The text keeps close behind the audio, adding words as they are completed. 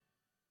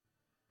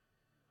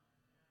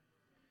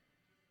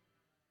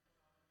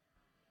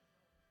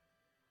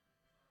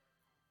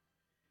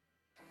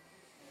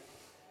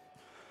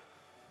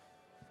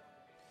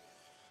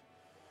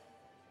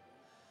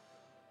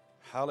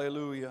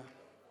Hallelujah.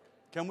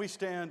 Can we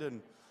stand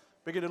and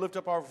begin to lift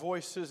up our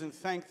voices and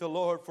thank the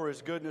Lord for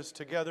His goodness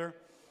together?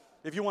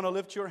 If you want to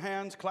lift your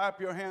hands,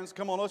 clap your hands.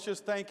 Come on, let's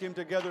just thank Him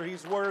together.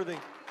 He's worthy.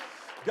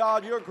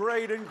 God, you're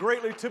great and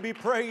greatly to be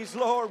praised,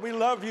 Lord. We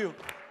love you.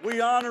 We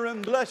honor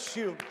and bless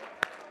you.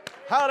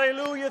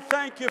 Hallelujah.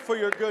 Thank you for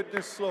your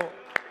goodness, Lord.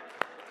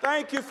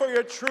 Thank you for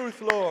your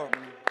truth, Lord.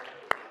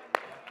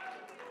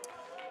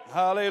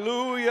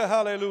 Hallelujah,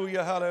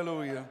 hallelujah,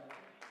 hallelujah.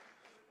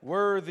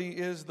 Worthy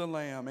is the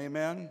Lamb.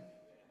 Amen.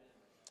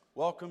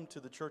 Welcome to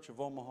the Church of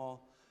Omaha,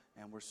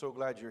 and we're so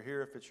glad you're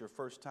here. If it's your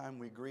first time,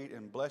 we greet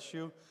and bless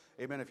you.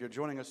 Amen. If you're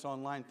joining us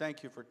online,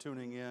 thank you for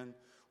tuning in,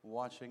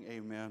 watching.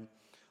 Amen.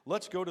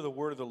 Let's go to the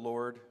word of the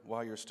Lord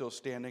while you're still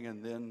standing,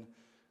 and then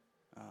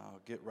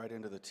get right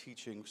into the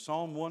teaching.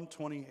 Psalm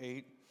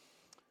 128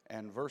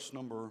 and verse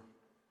number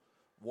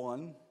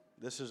 1.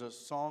 This is a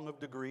song of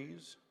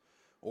degrees,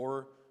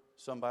 or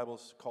some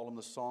Bibles call them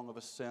the song of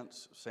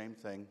ascents, same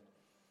thing.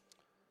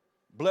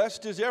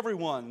 Blessed is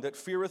everyone that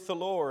feareth the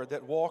Lord,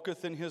 that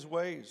walketh in His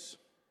ways.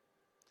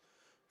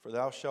 For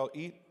thou shalt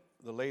eat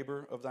the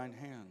labor of thine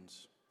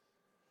hands.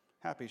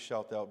 Happy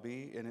shalt thou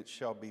be, and it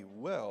shall be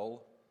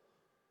well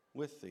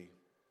with thee.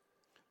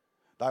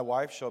 Thy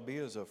wife shall be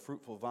as a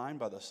fruitful vine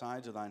by the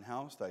sides of thine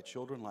house, thy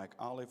children like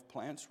olive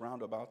plants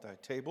round about thy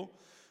table.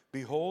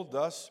 Behold,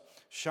 thus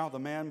shall the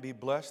man be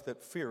blessed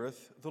that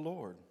feareth the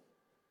Lord.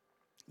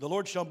 The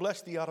Lord shall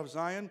bless thee out of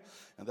Zion,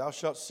 and thou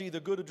shalt see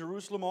the good of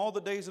Jerusalem all the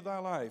days of thy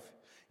life.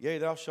 Yea,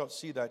 thou shalt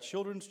see thy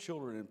children's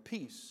children, in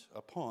peace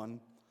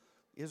upon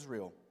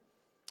Israel.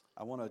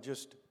 I want to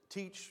just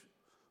teach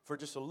for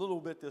just a little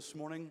bit this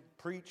morning.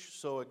 Preach.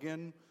 So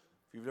again,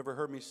 if you've ever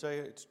heard me say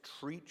it, it's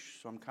treach.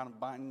 So I'm kind of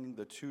binding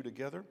the two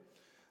together.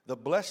 The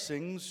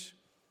blessings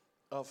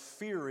of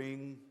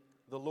fearing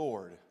the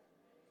Lord.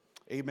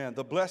 Amen.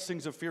 The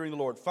blessings of fearing the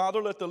Lord.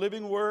 Father, let the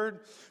living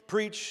word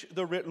preach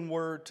the written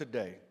word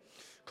today.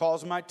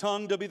 Cause my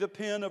tongue to be the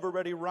pen of a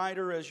ready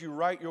writer as you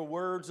write your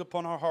words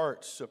upon our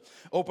hearts.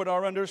 Open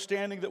our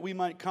understanding that we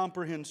might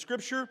comprehend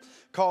Scripture.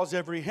 Cause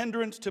every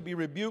hindrance to be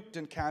rebuked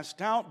and cast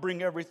out.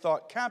 Bring every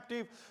thought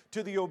captive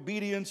to the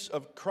obedience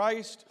of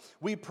Christ.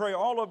 We pray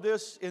all of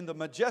this in the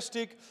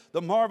majestic,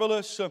 the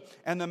marvelous,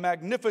 and the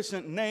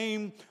magnificent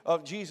name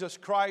of Jesus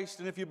Christ.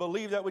 And if you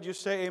believe that, would you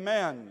say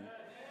amen? Amen.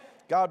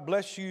 God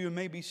bless you. You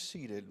may be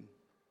seated.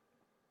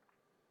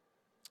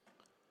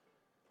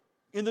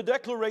 In the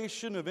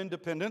Declaration of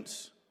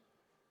Independence,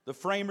 the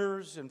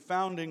framers and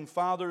founding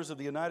fathers of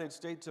the United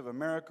States of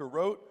America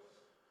wrote,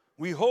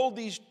 "We hold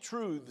these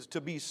truths to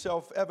be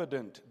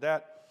self-evident,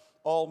 that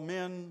all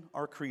men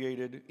are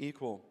created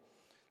equal,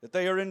 that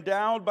they are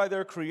endowed by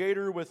their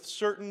Creator with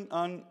certain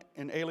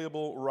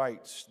unalienable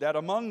rights, that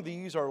among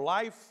these are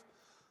life,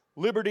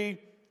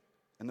 liberty,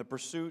 and the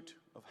pursuit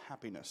of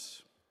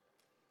happiness.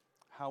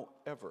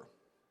 However,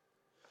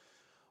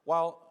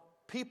 while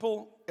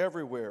people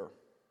everywhere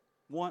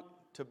want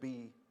to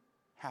be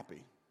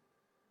happy,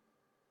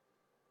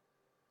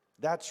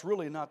 that's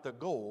really not the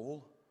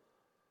goal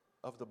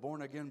of the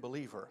born-again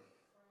believer.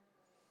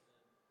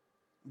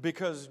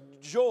 Because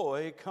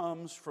joy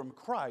comes from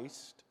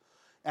Christ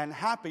and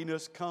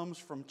happiness comes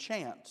from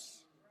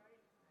chance.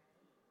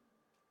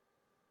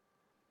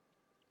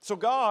 So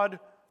God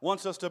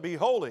wants us to be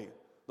holy.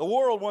 The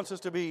world wants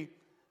us to be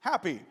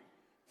happy.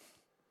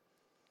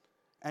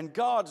 And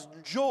God's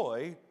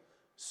joy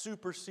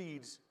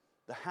supersedes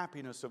the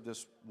happiness of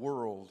this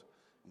world,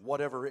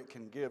 whatever it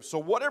can give. So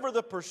whatever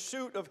the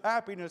pursuit of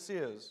happiness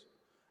is,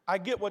 I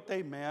get what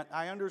they meant.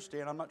 I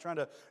understand. I'm not trying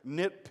to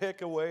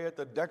nitpick away at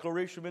the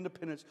Declaration of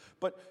Independence.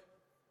 But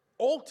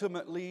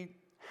ultimately,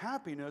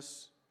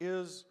 happiness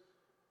is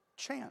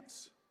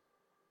chance,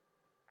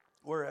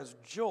 whereas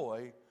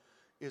joy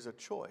is a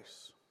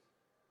choice.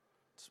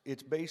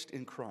 It's based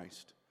in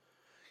Christ.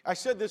 I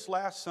said this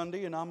last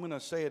Sunday, and I'm going to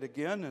say it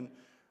again, and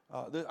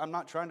I'm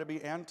not trying to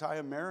be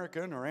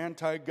anti-American or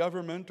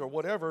anti-government or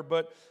whatever,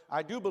 but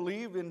I do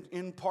believe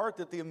in part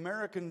that the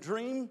American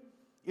dream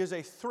is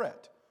a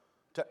threat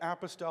to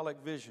apostolic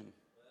vision.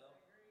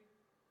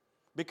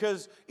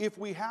 Because if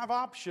we have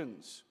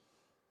options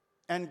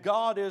and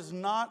God is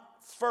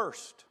not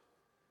first,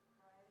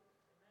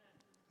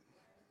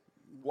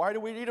 why do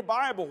we need a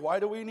Bible? Why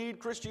do we need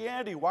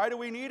Christianity? Why do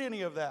we need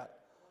any of that?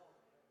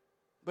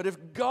 But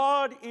if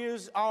God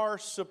is our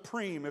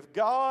supreme, if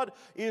God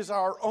is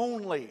our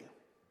only,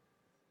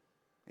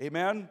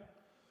 amen?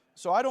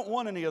 So I don't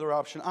want any other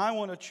option. I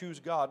want to choose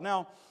God.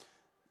 Now,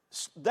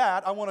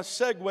 I want to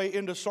segue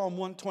into Psalm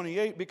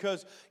 128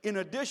 because in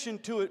addition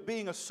to it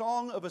being a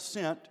song of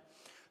ascent,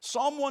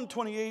 Psalm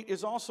 128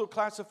 is also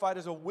classified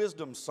as a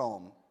wisdom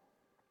psalm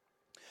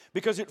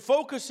because it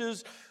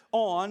focuses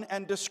on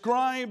and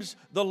describes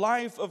the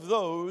life of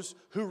those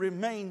who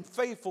remain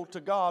faithful to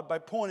God by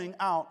pointing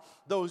out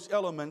those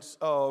elements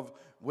of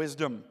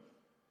wisdom.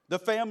 The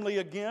family,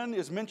 again,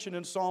 is mentioned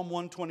in Psalm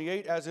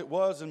 128 as it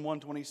was in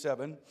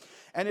 127,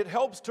 and it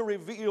helps to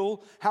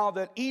reveal how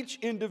that each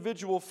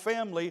individual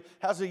family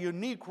has a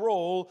unique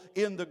role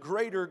in the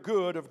greater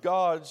good of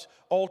God's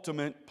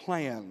ultimate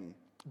plan.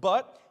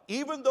 But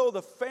even though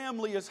the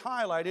family is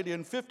highlighted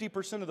in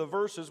 50% of the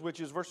verses, which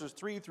is verses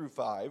 3 through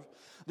 5,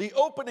 the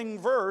opening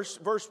verse,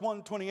 verse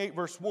 128,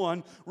 verse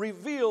 1,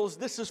 reveals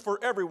this is for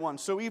everyone.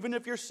 So even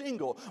if you're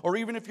single, or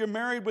even if you're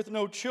married with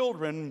no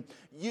children,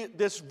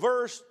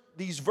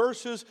 these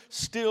verses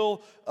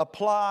still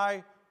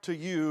apply to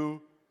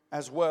you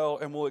as well,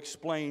 and we'll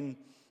explain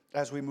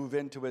as we move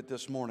into it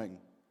this morning.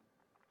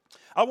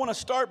 I want to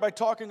start by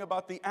talking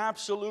about the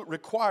absolute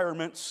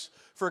requirements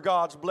for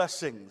God's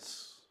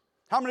blessings.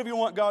 How many of you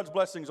want God's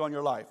blessings on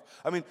your life?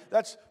 I mean,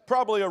 that's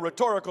probably a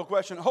rhetorical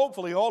question.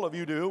 Hopefully all of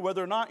you do,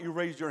 whether or not you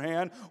raised your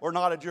hand or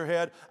nodded your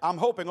head. I'm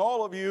hoping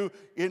all of you,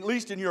 at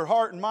least in your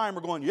heart and mind,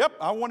 are going, yep,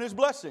 I want His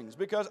blessings,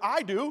 because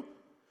I do.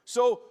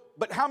 So,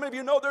 but how many of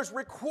you know there's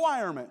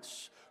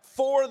requirements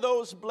for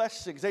those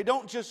blessings? They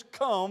don't just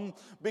come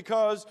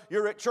because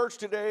you're at church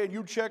today and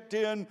you checked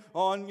in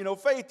on,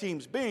 faith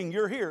teams. Bing,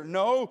 you're here.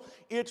 No,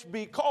 it's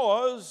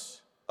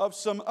because of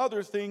some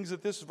other things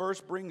that this verse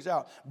brings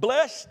out.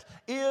 Blessed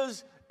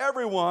is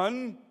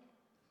everyone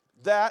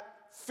that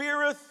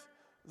feareth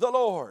the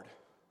Lord,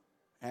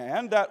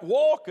 and that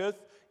walketh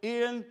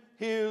in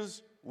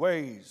His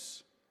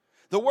ways.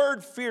 The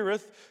word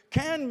feareth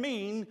can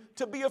mean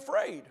to be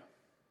afraid.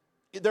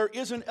 There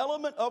is an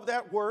element of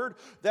that word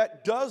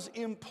that does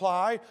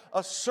imply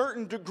a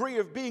certain degree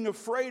of being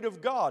afraid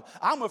of God.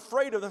 I'm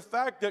afraid of the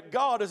fact that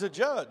God is a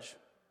judge.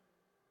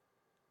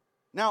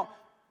 Now,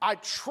 I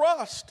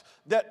trust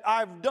that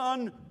I've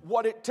done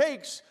what it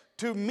takes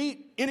to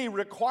meet any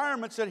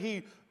requirements that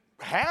He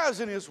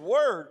has in His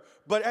Word.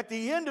 But at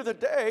the end of the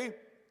day,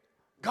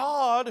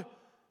 God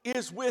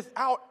is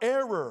without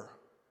error.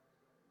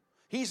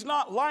 He's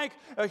not like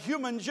a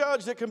human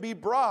judge that can be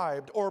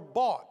bribed or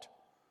bought.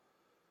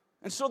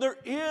 And so there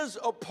is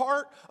a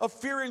part of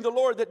fearing the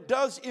Lord that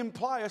does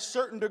imply a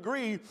certain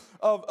degree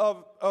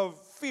of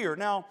fear.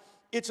 Now,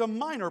 it's a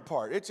minor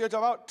part. It's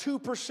about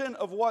 2%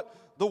 of what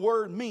the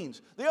word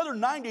means. The other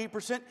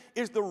 98%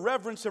 is the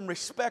reverence and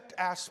respect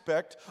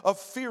aspect of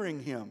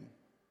fearing Him.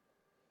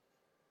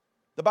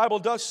 The Bible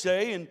does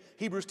say in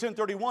Hebrews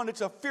 10:31,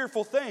 it's a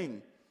fearful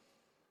thing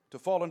to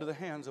fall into the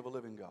hands of a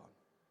living God.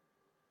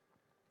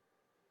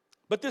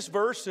 But this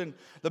verse and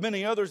the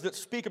many others that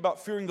speak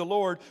about fearing the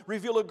Lord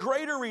reveal a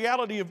greater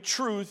reality of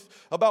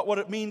truth about what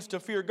it means to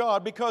fear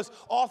God, because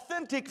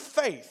authentic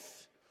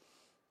faith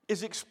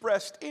is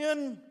expressed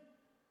in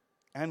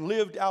and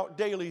lived out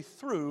daily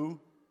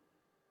through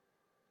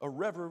a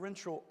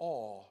reverential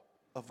awe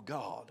of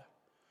God.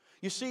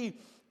 You see,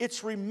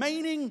 it's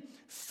remaining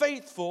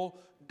faithful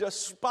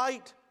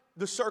despite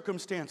the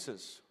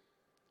circumstances.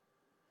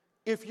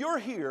 If you're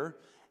here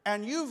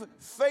and you've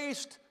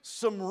faced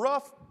some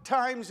rough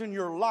times in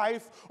your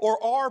life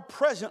or are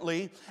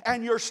presently,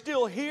 and you're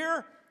still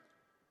here,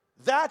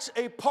 that's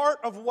a part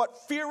of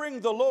what fearing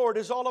the Lord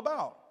is all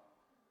about.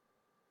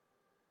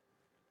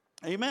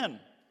 Amen.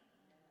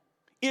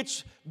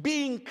 It's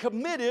being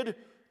committed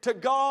to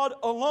God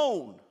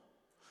alone,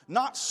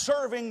 not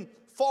serving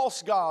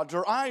false gods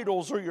or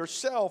idols or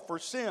yourself or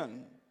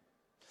sin.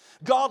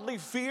 Godly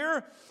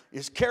fear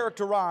is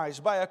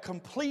characterized by a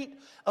complete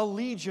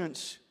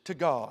allegiance to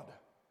God.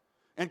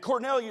 And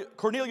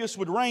Cornelius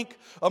would rank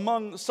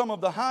among some of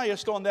the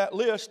highest on that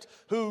list,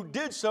 who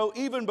did so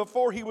even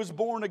before he was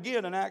born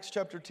again in Acts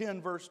chapter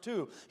 10, verse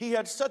 2. He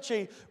had such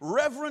a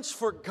reverence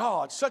for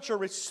God, such a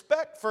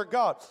respect for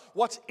God.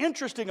 What's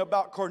interesting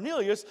about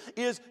Cornelius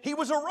is he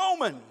was a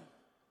Roman.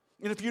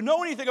 And if you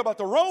know anything about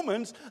the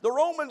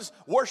Romans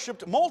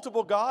worshiped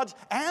multiple gods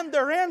and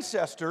their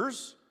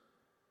ancestors.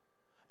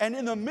 And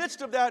in the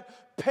midst of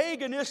that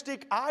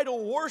paganistic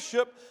idol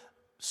worship,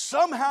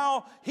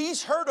 somehow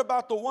he's heard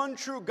about the one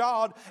true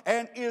God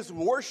and is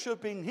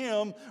worshiping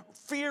Him,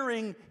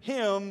 fearing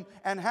Him,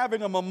 and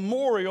having a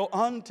memorial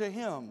unto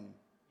Him.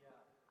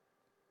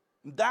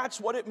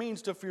 That's what it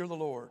means to fear the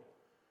Lord.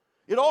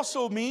 It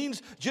also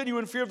means,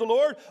 genuine fear of the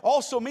Lord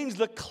also means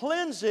the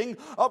cleansing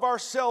of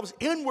ourselves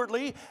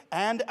inwardly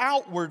and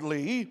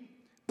outwardly,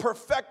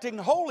 perfecting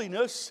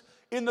holiness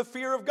in the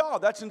fear of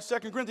God. That's in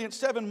 2 Corinthians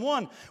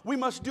 7:1. We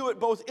must do it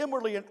both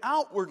inwardly and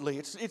outwardly.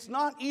 It's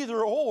not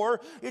either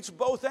or, it's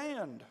both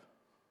and.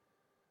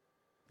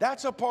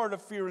 That's a part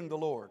of fearing the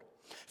Lord.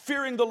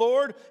 Fearing the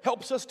Lord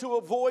helps us to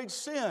avoid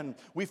sin.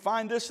 We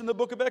find this in the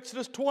book of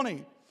Exodus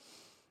 20.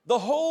 The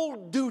whole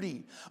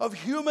duty of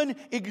human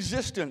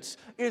existence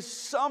is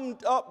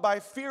summed up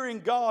by fearing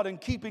God and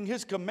keeping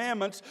His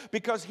commandments,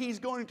 because He's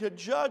going to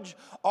judge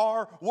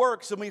our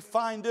works. And we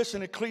find this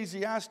in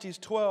Ecclesiastes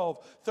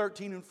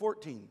 12:13 and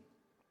 14.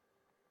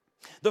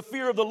 The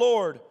fear of the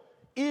Lord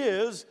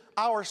is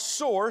our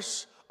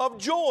source of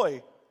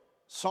joy.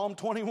 Psalm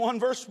 21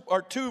 verse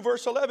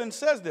 11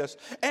 says this,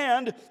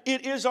 and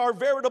it is our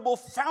veritable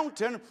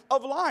fountain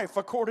of life,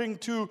 according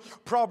to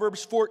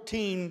Proverbs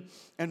 14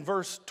 and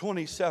verse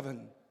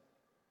 27.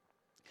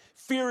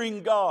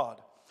 Fearing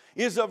God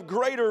is of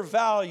greater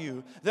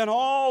value than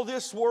all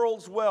this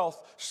world's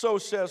wealth, so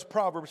says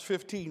Proverbs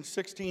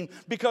 15:16,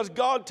 because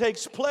God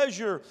takes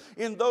pleasure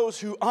in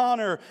those who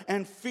honor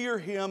and fear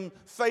Him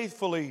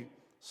faithfully.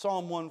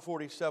 Psalm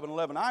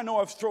 147:11. I know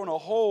I've thrown a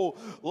whole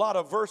lot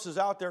of verses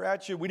out there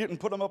at you. We didn't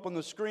put them up on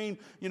the screen,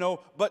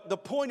 but the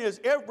point is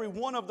every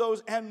one of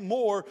those and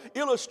more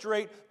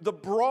illustrate the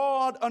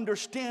broad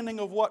understanding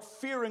of what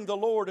fearing the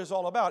Lord is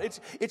all about.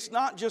 It's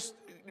not just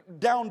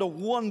down to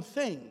one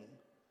thing.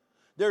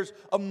 There's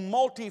a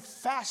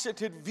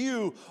multifaceted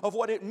view of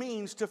what it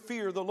means to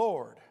fear the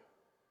Lord.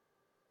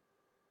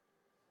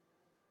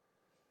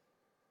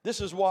 This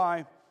is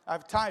why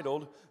I've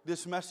titled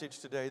this message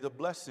today, The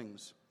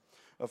Blessings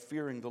of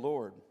Fearing the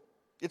Lord.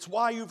 It's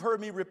why you've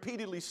heard me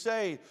repeatedly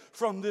say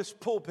from this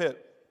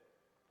pulpit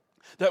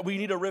that we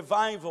need a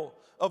revival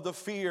of the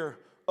fear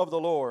of the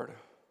Lord.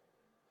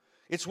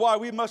 It's why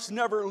we must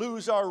never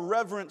lose our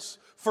reverence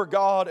for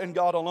God and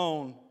God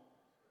alone.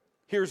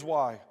 Here's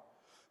why.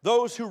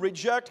 Those who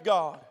reject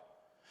God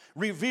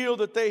reveal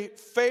that they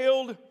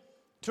failed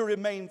to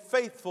remain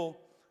faithful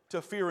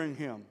to fearing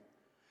Him.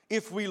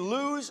 If we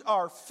lose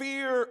our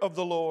fear of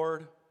the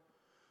Lord,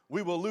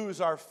 we will lose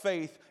our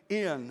faith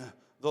in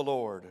the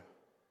Lord.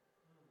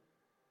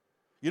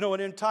 An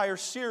entire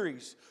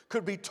series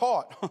could be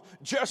taught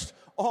just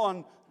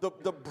on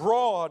the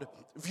broad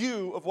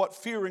view of what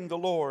fearing the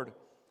Lord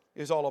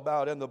is all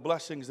about and the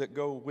blessings that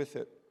go with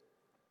it.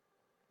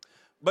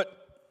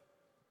 But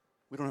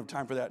we don't have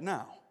time for that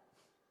now.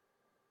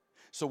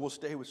 So we'll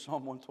stay with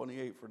Psalm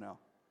 128 for now.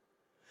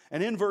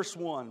 And in verse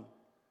 1,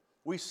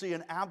 we see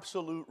an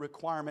absolute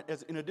requirement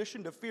as in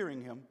addition to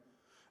fearing Him.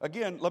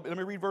 Again, let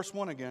me read verse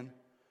 1 again.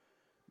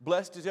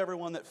 Blessed is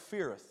everyone that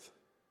feareth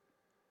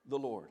the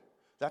Lord.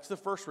 That's the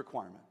first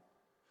requirement.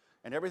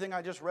 And everything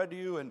I just read to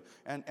you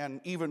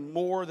and even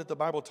more that the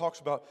Bible talks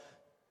about,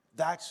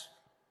 that's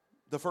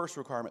the first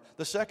requirement.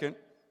 The second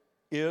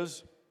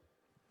is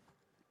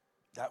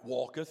that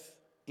walketh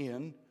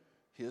in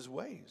His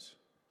ways.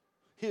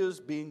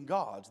 His being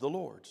God's, the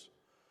Lord's,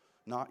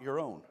 not your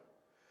own.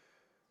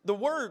 The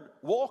word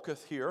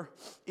walketh here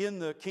in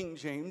the King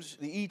James,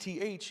 the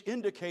ETH,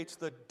 indicates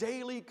the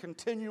daily,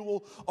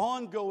 continual,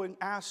 ongoing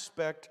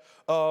aspect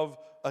of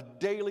a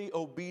daily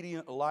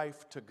obedient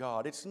life to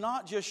God. It's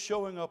not just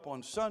showing up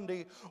on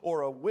Sunday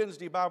or a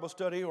Wednesday Bible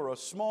study or a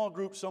small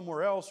group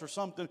somewhere else or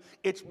something.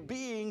 It's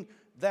being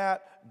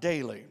that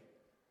daily.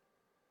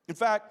 In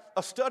fact,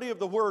 a study of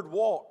the word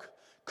walk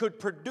could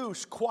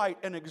produce quite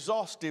an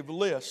exhaustive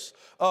list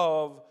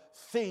of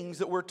things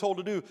that we're told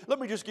to do. Let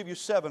me just give you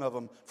 7 of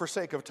them for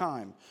sake of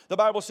time. The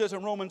Bible says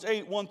in Romans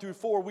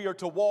 8:1-4, we are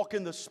to walk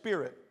in the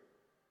Spirit.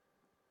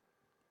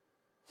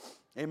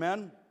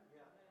 Amen? Yeah.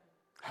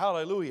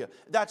 Hallelujah.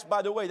 That's,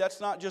 by the way,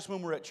 that's not just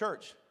when we're at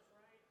church.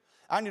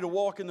 I need to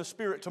walk in the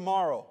Spirit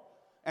tomorrow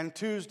and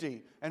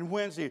Tuesday and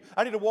Wednesday.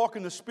 I need to walk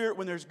in the Spirit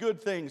when there's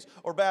good things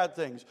or bad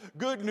things,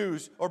 good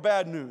news or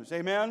bad news.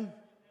 Amen?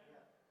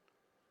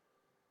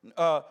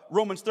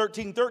 Romans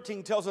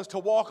 13:13 tells us to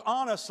walk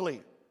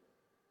honestly.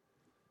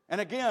 And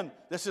again,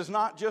 this is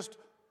not just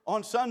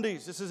on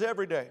Sundays. This is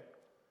every day.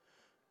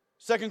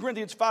 2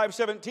 Corinthians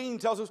 5:17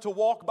 tells us to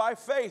walk by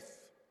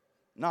faith,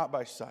 not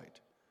by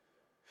sight.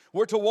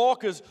 We're to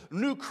walk as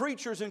new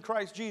creatures in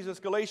Christ Jesus.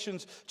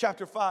 Galatians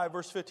chapter 5,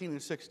 verse 15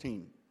 and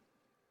 16.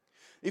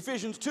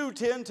 Ephesians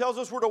 2:10 tells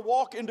us we're to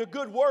walk into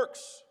good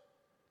works,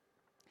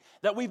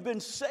 that we've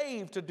been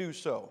saved to do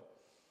so.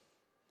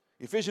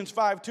 Ephesians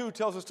 5:2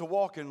 tells us to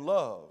walk in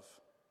love.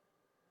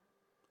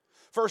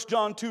 1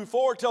 John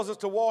 2:4 tells us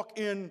to walk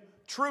in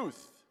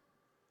truth.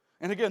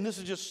 And again, this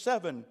is just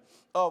 7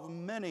 of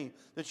many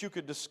that you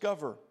could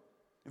discover.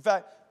 In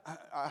fact,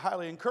 I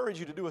highly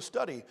encourage you to do a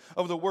study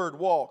of the word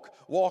walk,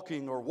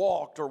 walking or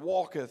walked or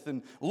walketh,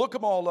 and look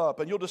them all up,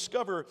 and you'll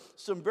discover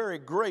some very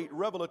great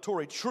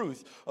revelatory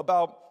truth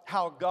about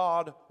how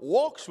God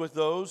walks with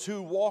those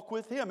who walk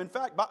with Him. In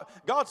fact,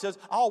 God says,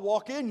 I'll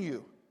walk in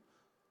you.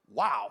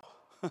 Wow.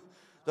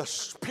 The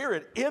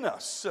Spirit in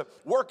us,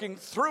 working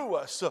through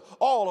us,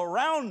 all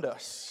around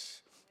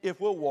us, if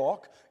we'll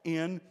walk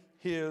in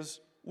His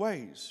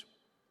ways.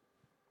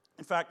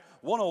 In fact,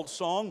 one old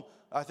song,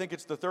 I think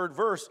it's the 3rd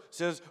verse,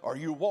 says, are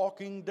you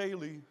walking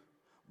daily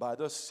by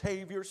the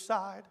Savior's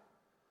side?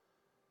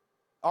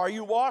 Are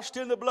you washed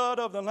in the blood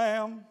of the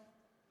Lamb?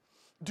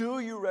 Do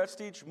you rest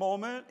each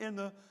moment in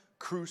the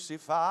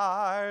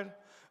crucified?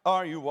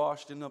 Are you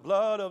washed in the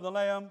blood of the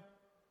Lamb?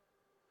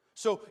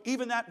 So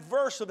even that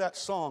verse of that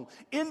song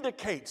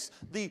indicates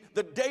the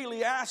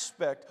daily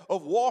aspect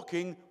of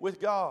walking with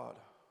God.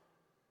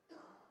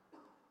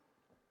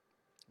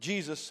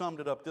 Jesus summed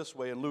it up this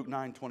way in Luke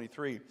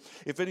 9:23.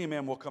 If any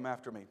man will come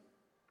after me,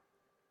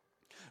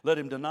 let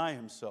him deny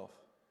himself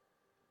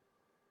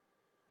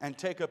and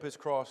take up his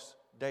cross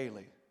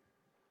daily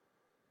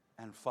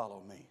and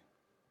follow me.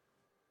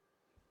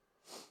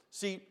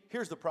 See,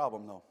 here's the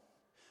problem though.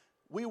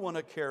 We want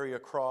to carry a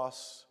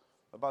cross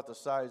about the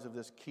size of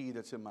this key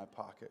that's in my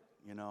pocket,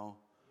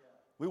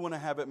 We want to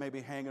have it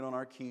maybe hanging on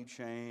our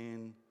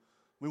keychain.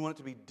 We want it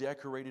to be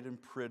decorated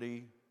and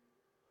pretty,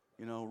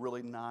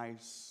 really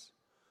nice.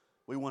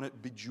 We want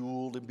it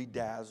bejeweled and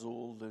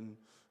bedazzled, and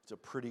it's a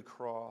pretty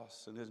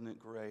cross, and isn't it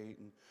great?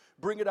 And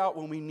bring it out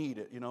when we need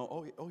it,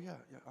 Oh yeah,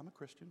 I'm a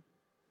Christian.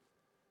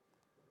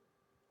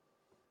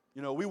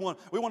 You know, we want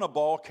a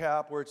ball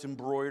cap where it's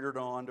embroidered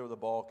onto the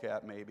ball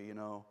cap maybe, you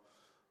know.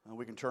 And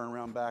we can turn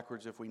around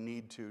backwards if we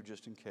need to,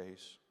 just in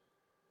case.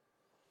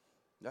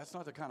 That's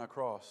not the kind of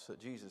cross that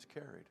Jesus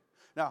carried.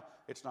 Now,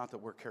 it's not that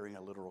we're carrying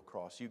a literal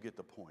cross. You get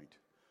the point.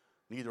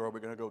 Neither are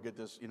we going to go get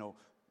this, you know,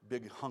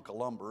 big hunk of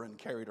lumber and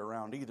carry it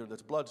around either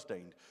that's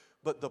bloodstained.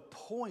 But the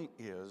point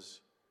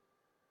is,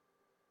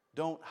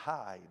 don't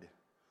hide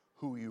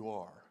who you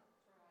are.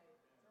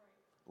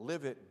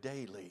 Live it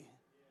daily.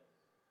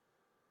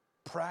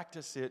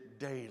 Practice it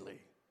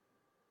daily.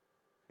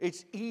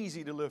 It's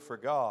easy to live for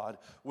God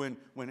when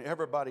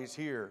everybody's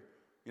here.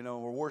 You know,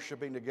 we're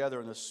worshiping together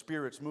and the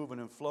Spirit's moving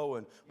and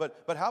flowing.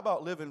 But how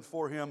about living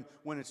for Him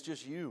when it's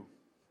just you?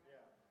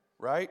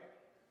 Right?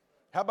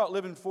 How about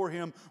living for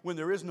Him when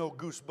there is no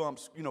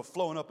goosebumps, you know,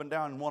 flowing up and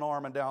down in one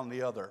arm and down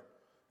the other?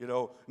 You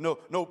know,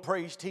 no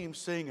praise team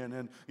singing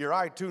and your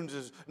iTunes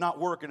is not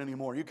working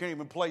anymore. You can't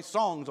even play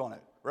songs on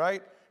it,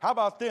 right? How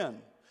about then?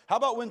 How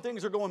about when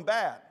things are going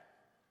bad?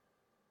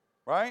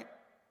 Right?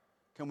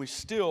 Can we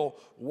still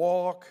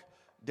walk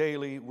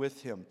daily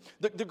with Him?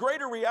 The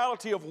greater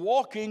reality of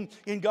walking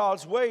in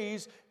God's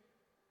ways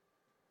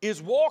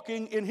is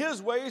walking in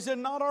His ways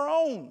and not our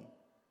own.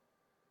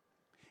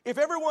 If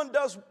everyone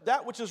does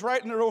that which is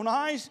right in their own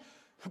eyes,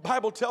 the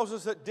Bible tells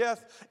us that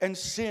death and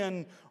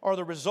sin are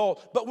the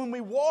result. But when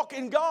we walk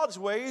in God's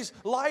ways,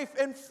 life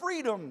and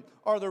freedom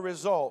are the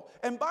result.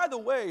 And by the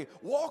way,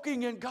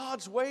 walking in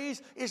God's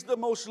ways is the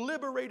most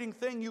liberating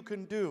thing you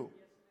can do.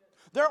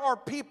 There are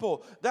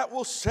people that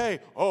will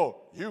say,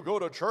 oh, you go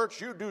to church,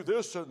 you do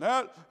this and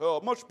that,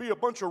 must be a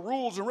bunch of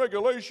rules and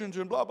regulations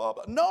and blah, blah,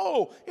 blah.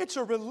 No, it's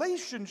a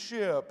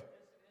relationship.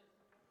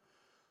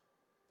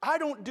 I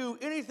don't do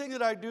anything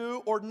that I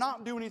do or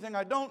not do anything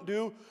I don't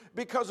do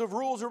because of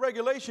rules or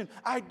regulation.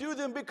 I do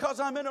them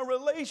because I'm in a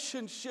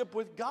relationship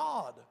with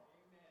God.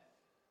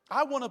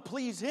 I want to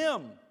please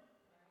Him.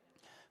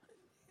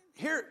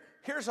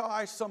 Here's how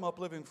I sum up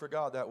living for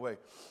God that way.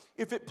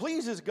 If it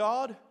pleases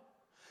God,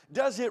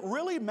 does it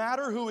really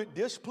matter who it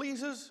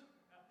displeases?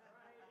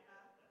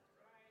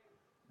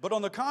 But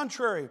on the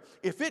contrary,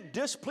 if it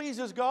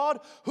displeases God,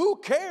 who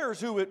cares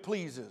who it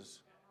pleases?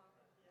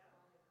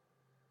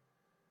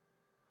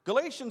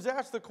 Galatians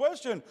asks the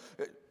question,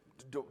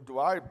 do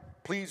I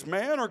please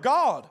man or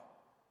God?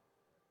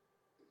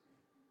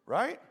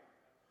 Right?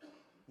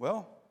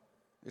 Well,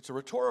 it's a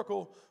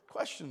rhetorical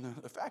question.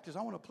 The fact is,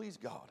 I want to please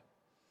God.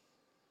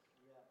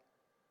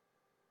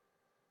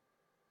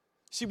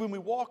 See, when we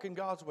walk in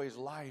God's ways,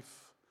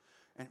 life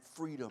and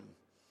freedom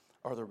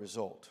are the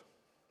result.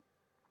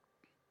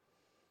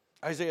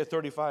 Isaiah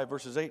 35,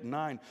 verses 8 and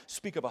 9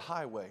 speak of a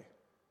highway,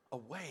 a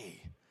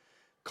way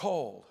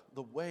called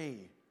the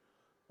way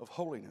of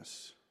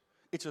holiness.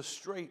 It's a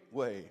straight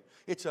way.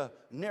 It's a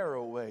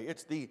narrow way.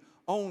 It's the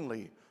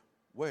only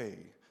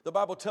way. The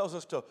Bible tells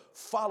us to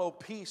follow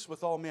peace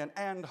with all men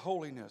and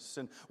holiness.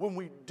 And when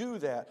we do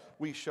that,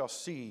 we shall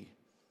see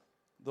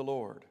the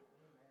Lord.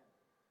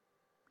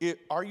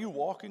 Are you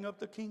walking up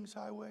the King's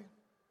Highway?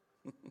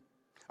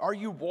 Are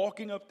you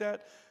walking up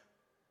that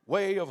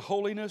way of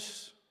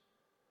holiness?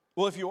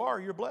 Well, if you are,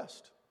 you're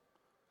blessed.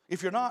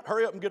 If you're not,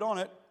 hurry up and get on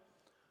it.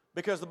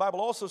 Because the Bible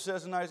also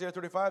says in Isaiah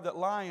 35 that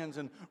lions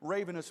and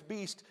ravenous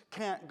beasts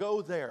can't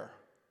go there.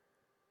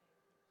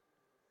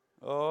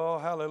 Oh,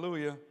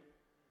 hallelujah.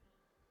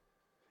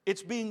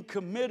 It's being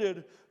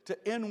committed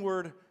to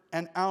inward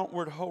and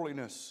outward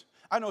holiness.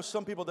 I know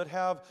some people that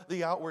have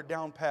the outward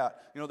down pat.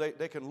 You know,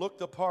 they can look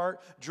the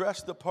part,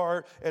 dress the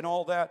part, and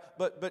all that,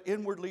 but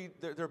inwardly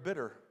they're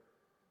bitter.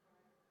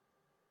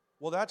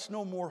 Well, that's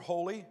no more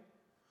holy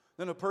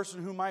than a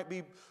person who might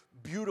be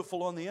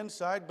beautiful on the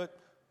inside, but,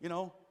 you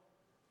know,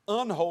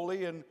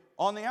 unholy and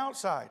on the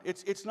outside.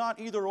 It's not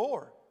either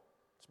or.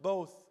 It's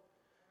both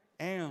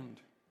and.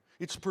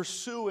 It's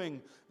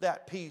pursuing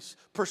that peace,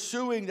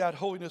 pursuing that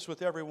holiness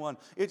with everyone.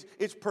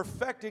 It's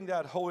perfecting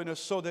that holiness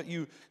so that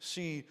you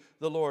see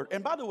the Lord.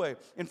 And by the way,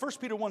 in 1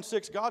 Peter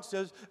 1:6, God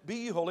says, be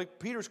ye holy.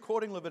 Peter's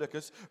quoting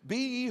Leviticus. Be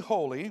ye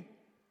holy,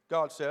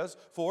 God says,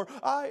 for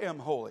I am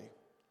holy.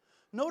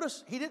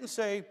 Notice he didn't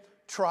say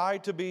try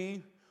to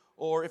be,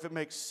 or if it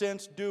makes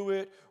sense, do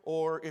it,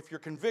 or if you're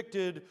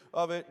convicted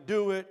of it,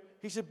 do it.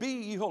 He said, be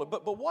ye holy.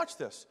 But watch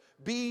this.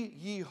 Be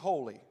ye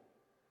holy.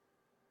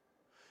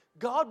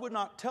 God would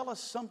not tell us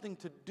something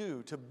to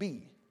do, to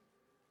be,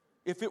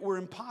 if it were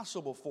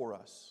impossible for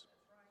us.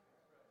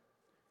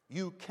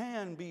 You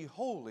can be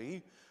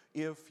holy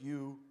if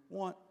you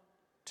want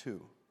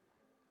to.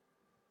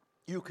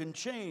 You can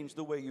change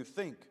the way you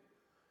think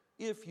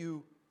if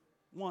you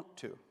want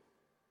to.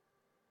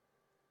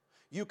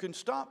 You can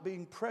stop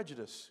being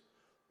prejudiced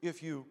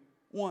if you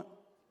want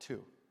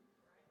to.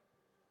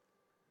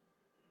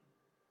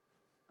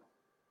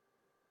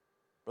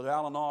 Brother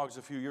Alan Oggs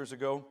a few years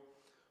ago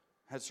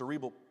had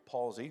cerebral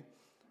palsy.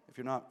 If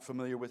you're not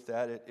familiar with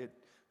that,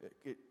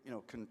 it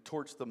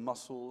contorts the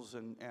muscles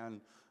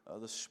and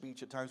the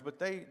speech at times, but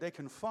they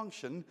can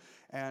function,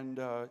 and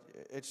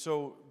it's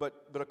so. But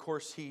of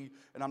course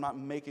and I'm not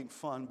making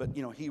fun, but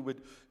he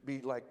would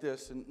be like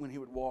this, and when he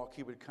would walk,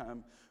 he would kind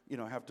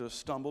of have to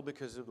stumble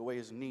because of the way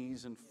his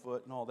knees and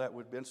foot and all that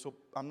would bend. So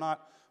I'm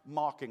not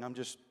mocking. I'm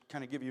just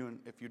kind of giving you,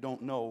 if you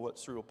don't know what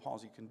cerebral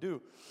palsy can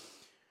do.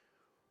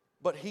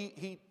 But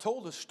he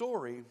told a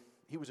story.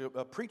 He was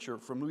a preacher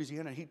from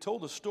Louisiana. And he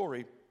told a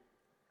story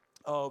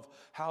of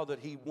how that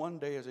he one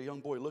day as a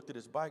young boy looked at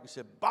his bike and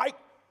said, "Bike,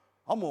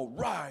 I'm going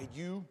to ride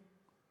you."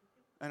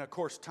 And of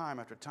course, time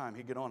after time,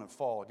 he'd get on and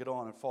fall, get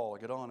on and fall,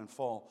 get on and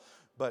fall.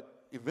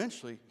 But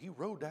eventually, he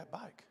rode that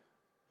bike.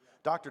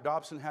 Dr.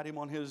 Dobson had him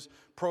on his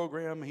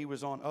program. He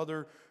was on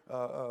other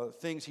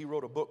things. He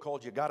wrote a book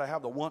called You Gotta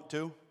Have the Want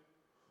To,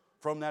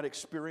 from that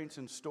experience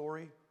and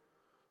story,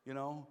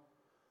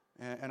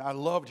 And I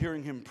loved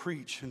hearing him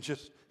preach and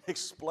just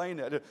explain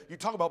it. You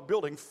talk about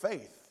building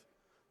faith,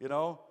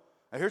 And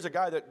here's a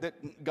guy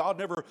that God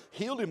never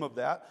healed him of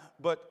that,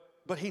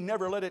 but he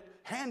never let it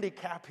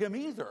handicap him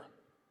either.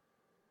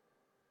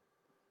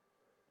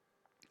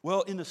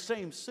 Well, in the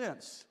same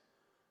sense,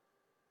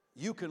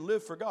 you can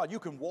live for God. You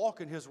can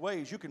walk in His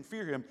ways. You can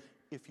fear Him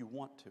if you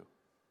want to.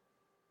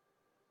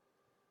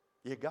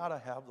 You got to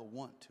have the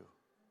want to.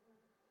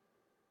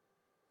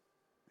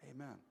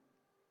 Amen.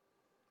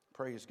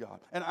 Praise God.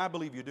 And I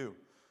believe you do,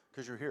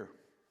 because you're here.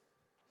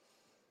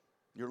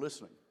 You're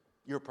listening.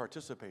 You're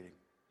participating.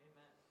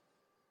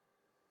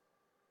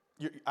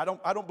 Amen.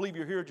 I don't believe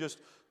you're here just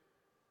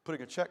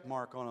putting a check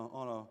mark on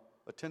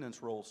a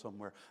attendance roll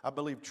somewhere. I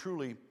believe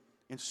truly,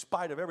 in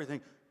spite of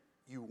everything,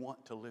 you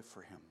want to live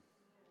for Him.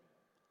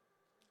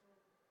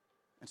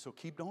 And so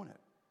keep doing it,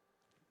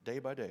 day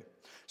by day.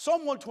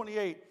 Psalm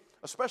 128,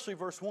 especially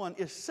verse 1,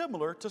 is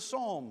similar to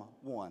Psalm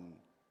 1,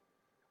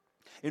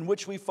 in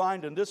which we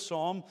find in this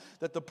psalm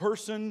that the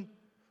person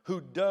who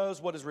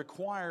does what is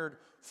required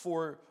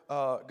for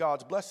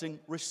God's blessing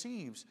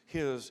receives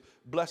His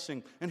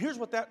blessing. And here's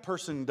what that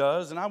person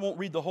does, and I won't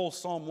read the whole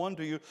Psalm 1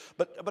 to you,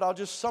 but I'll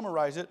just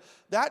summarize it.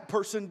 That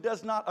person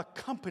does not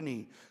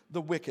accompany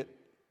the wicked.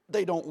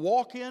 They don't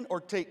walk in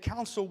or take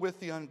counsel with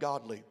the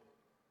ungodly.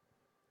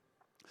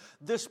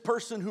 This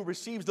person who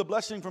receives the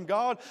blessing from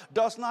God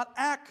does not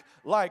act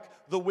like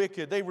the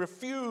wicked. They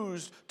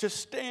refuse to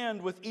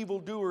stand with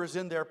evildoers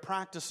in their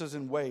practices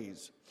and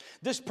ways.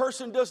 This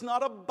person does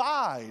not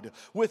abide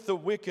with the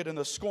wicked and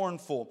the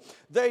scornful.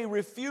 They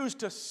refuse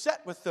to sit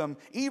with them,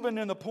 even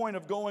in the point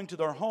of going to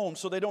their home.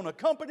 So they don't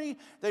accompany,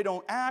 they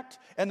don't act,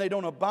 and they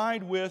don't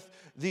abide with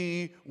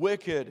the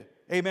wicked.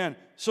 Amen.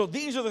 So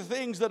these are the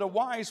things that a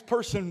wise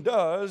person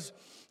does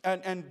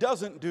and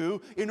doesn't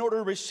do in order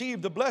to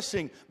receive the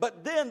blessing.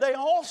 But then they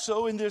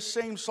also, in this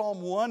same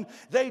Psalm 1,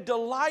 they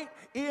delight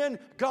in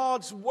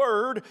God's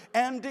word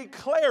and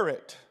declare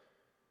it.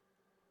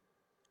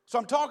 So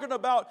I'm talking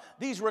about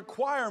these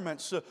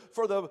requirements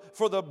for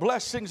the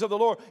blessings of the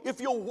Lord. If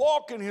you'll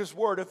walk in His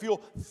word, if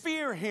you'll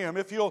fear Him,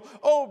 if you'll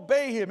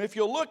obey Him, if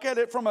you'll look at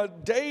it from a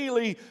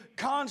daily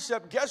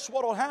concept, guess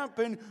what will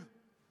happen?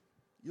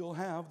 You'll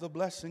have the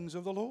blessings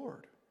of the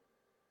Lord.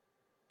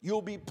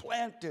 You'll be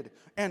planted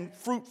and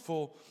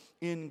fruitful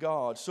in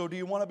God. So do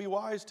you want to be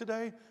wise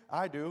today?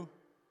 I do.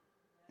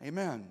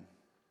 Amen.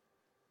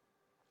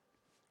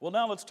 Well,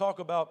 now let's talk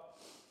about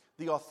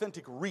the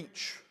authentic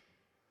reach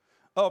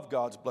of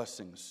God's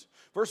blessings.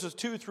 Verses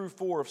 2 through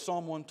 4 of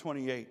Psalm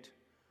 128.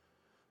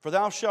 For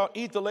thou shalt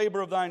eat the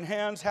labor of thine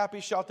hands,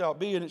 happy shalt thou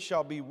be, and it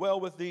shall be well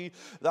with thee.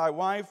 Thy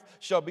wife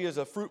shall be as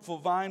a fruitful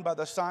vine by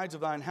the sides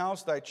of thine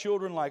house, thy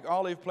children like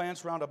olive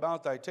plants round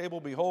about thy table.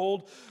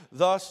 Behold,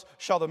 thus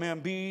shall the man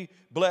be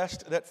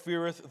blessed that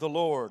feareth the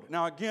Lord.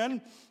 Now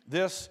again,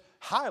 this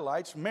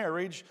highlights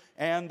marriage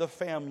and the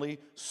family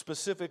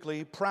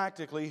specifically,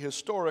 practically,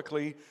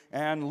 historically,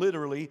 and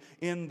literally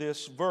in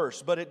this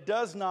verse. But it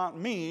does not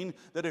mean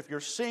that if you're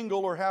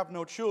single or have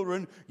no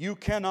children, you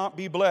cannot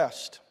be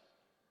blessed.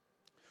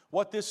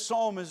 What this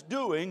psalm is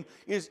doing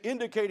is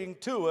indicating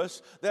to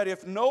us that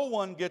if no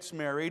one gets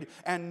married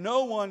and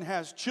no one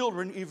has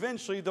children,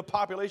 eventually the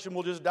population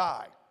will just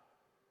die.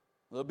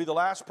 They'll be the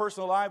last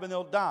person alive and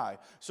they'll die.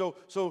 So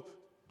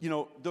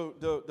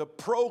the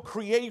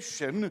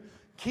procreation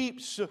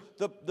keeps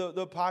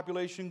the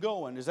population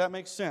going. Does that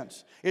make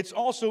sense? It's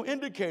also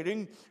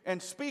indicating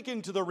and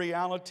speaking to the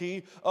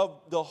reality of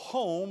the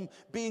home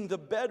being the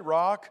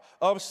bedrock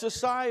of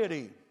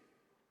society.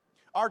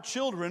 Our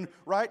children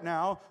right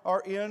now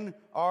are in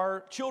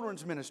our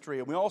children's ministry,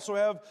 and we also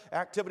have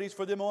activities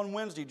for them on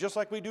Wednesday, just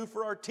like we do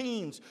for our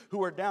teens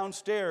who are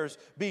downstairs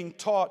being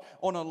taught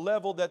on a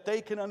level that they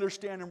can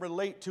understand and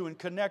relate to and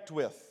connect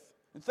with.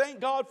 And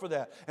thank God for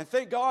that. And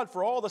thank God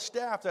for all the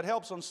staff that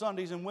helps on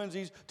Sundays and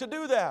Wednesdays to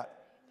do that.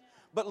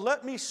 But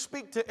let me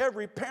speak to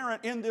every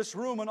parent in this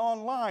room and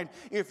online.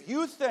 If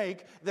you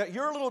think that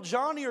your little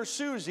Johnny or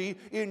Susie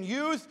in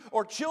youth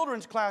or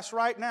children's class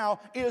right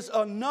now is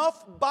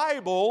enough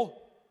Bible,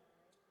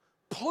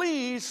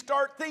 please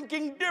start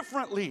thinking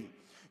differently.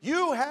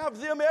 You have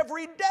them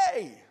every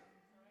day.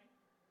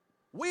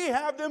 We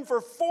have them for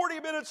 40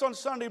 minutes on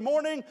Sunday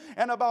morning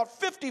and about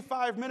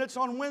 55 minutes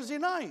on Wednesday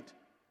night.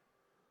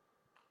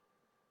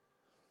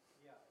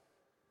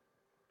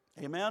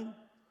 Amen?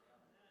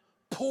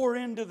 Pour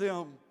into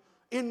them.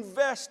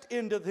 Invest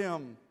into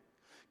them.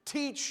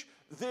 Teach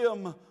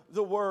them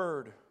the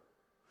Word.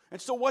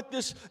 And so what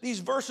these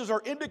verses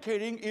are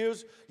indicating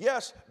is,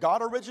 yes,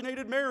 God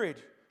originated marriage.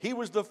 He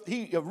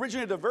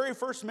originated the very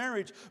first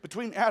marriage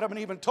between Adam and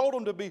Eve and told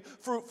them to be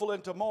fruitful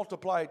and to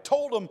multiply.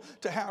 Told them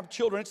to have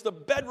children. It's the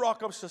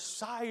bedrock of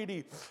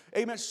society.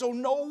 Amen. So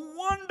no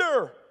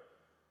wonder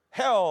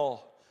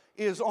hell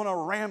is on a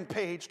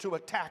rampage to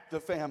attack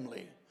the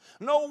family.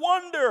 No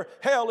wonder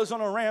hell is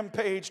on a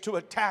rampage to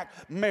attack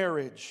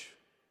marriage.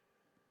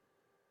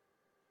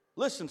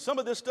 Listen, some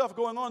of this stuff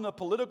going on in the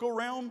political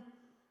realm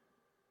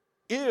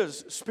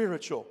is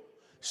spiritual.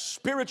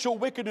 Spiritual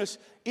wickedness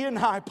in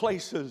high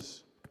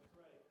places.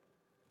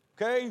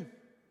 Okay?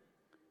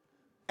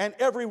 And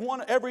every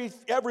one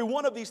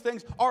of these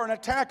things are an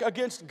attack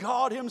against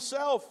God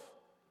Himself.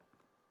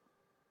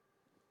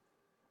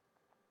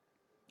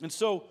 And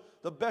so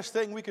the best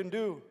thing we can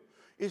do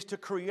is to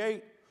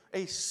create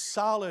a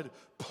solid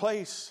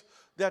place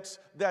that's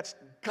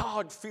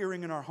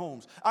God-fearing in our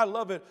homes. I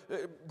love it.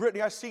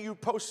 Brittany, I see you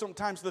post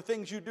sometimes the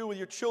things you do with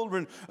your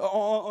children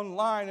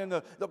online and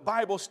the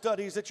Bible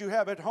studies that you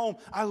have at home.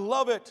 I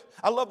love it.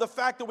 I love the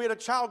fact that we had a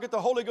child get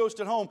the Holy Ghost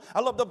at home. I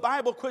love the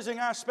Bible quizzing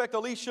aspect,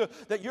 Alicia,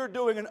 that you're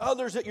doing and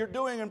others that you're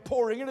doing and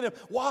pouring into them.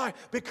 Why?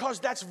 Because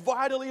that's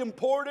vitally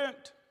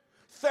important.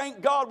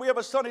 Thank God we have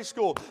a Sunday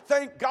school.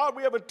 Thank God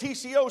we have a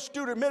TCO,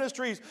 student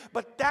ministries.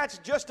 But that's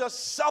just a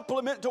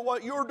supplement to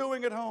what you're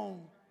doing at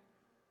home.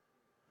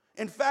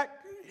 In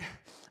fact,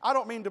 I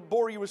don't mean to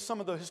bore you with some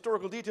of the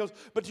historical details,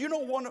 but you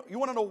want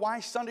to know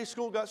why Sunday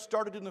school got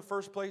started in the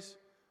first place?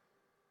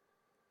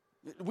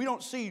 We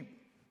don't see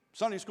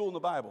Sunday school in the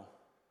Bible.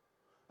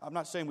 I'm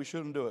not saying we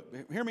shouldn't do it.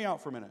 Hear me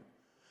out for a minute.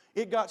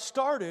 It got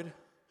started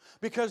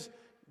because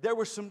there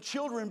were some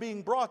children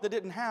being brought that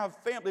didn't have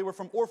family. They were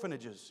from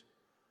orphanages.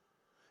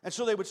 And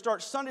so they would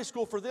start Sunday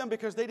school for them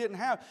because they didn't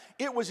have.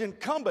 It was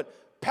incumbent.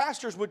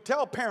 Pastors would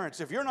tell parents,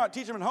 if you're not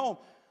teaching them at home,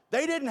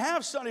 they didn't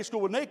have Sunday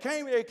school. When they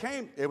came.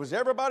 It was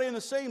everybody in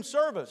the same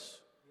service.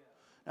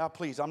 Now,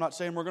 please, I'm not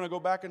saying we're going to go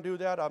back and do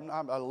that. I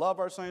love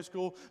our Sunday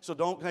school, so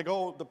don't think,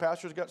 oh, the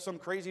pastor's got some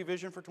crazy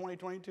vision for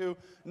 2022.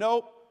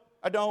 Nope,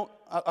 I don't.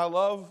 I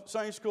love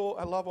Sunday school.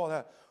 I love all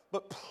that.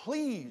 But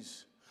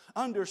please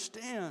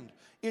understand,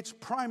 its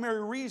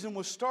primary reason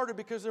was started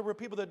because there were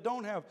people that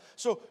don't have.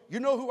 So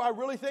you know who I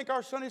really think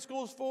our Sunday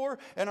school is for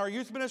and our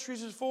youth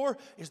ministries is for?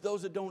 Is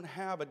those that don't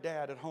have a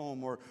dad at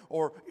home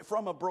or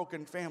from a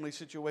broken family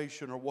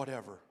situation or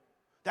whatever.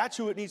 That's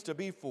who it needs to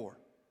be for.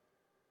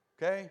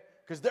 Okay?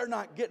 Because they're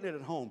not getting it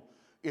at home.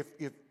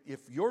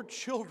 If your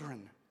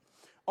children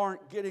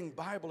aren't getting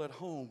Bible at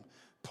home,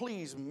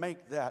 please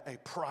make that a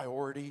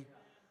priority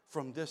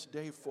from this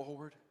day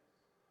forward.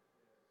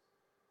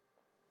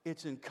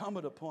 It's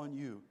incumbent upon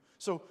you.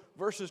 So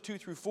verses 2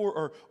 through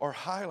 4 are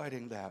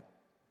highlighting that.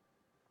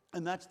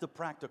 And that's the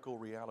practical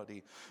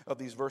reality of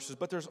these verses.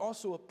 But there's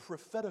also a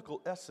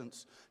prophetical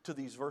essence to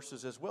these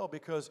verses as well,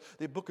 because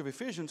the book of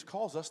Ephesians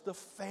calls us the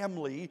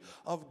family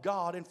of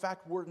God. In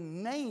fact, we're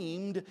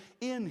named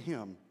in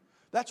Him.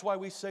 That's why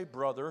we say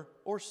brother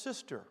or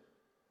sister.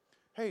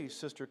 Hey,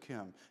 Sister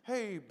Kim.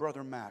 Hey,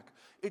 Brother Mac.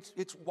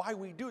 It's why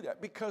we do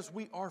that, because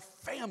we are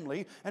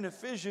family. And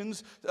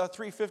Ephesians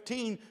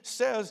 3:15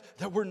 says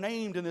that we're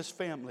named in this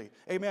family.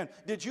 Amen.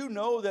 Did you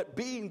know that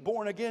being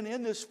born again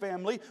in this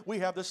family, we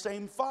have the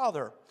same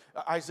Father?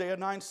 Isaiah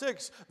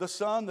 9:6, the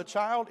Son, the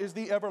child is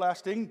the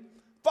everlasting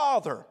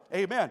Father.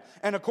 Amen.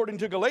 And according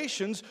to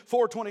Galatians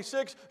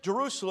 4:26,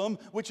 Jerusalem,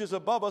 which is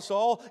above us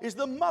all, is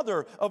the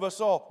mother of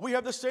us all. We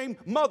have the same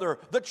mother,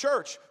 the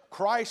church.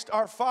 Christ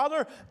our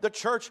Father, the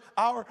church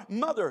our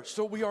mother.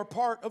 So we are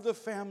part of the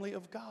family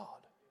of God.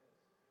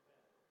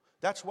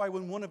 That's why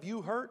when one of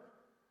you hurt,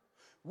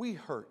 we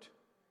hurt.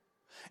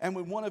 And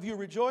when one of you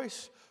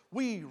rejoice,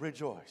 we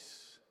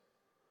rejoice.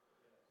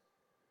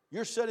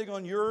 You're sitting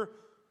on your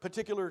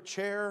particular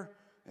chair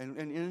and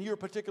in your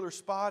particular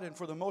spot, and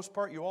for the most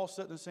part, you all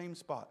sit in the same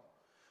spot.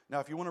 Now,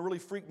 if you want to really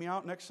freak me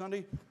out next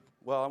Sunday,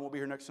 well, I won't be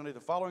here next Sunday.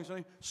 The following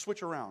Sunday,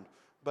 switch around.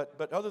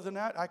 But other than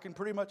that, I can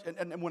pretty much,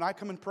 and when I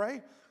come and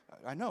pray,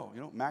 I know,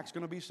 Mac's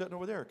going to be sitting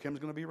over there. Kim's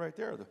going to be right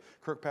there. The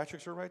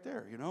Kirkpatricks are right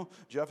there,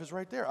 Jeff is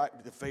right there.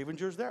 The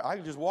Favinger's there. I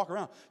can just walk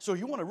around. So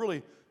you want to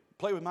really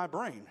play with my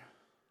brain.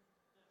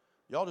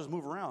 Y'all just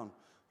move around,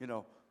 a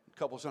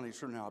couple of Sundays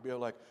from now. I'll be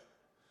like,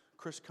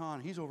 Chris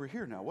Kahn, he's over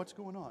here now. What's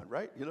going on,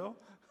 right?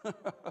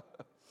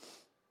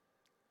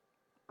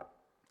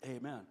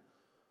 Amen.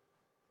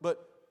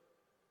 But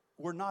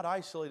we're not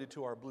isolated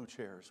to our blue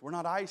chairs. We're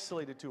not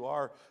isolated to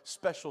our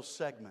special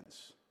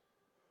segments.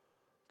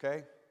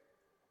 Okay?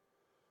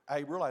 I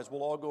realize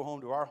we'll all go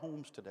home to our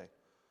homes today.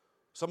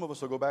 Some of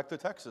us will go back to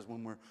Texas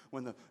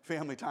when the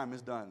family time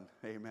is done.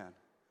 Amen.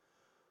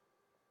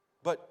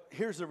 But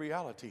here's the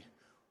reality.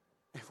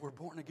 If we're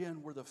born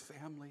again, we're the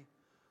family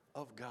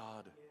of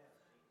God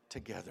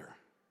together.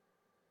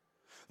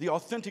 The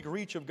authentic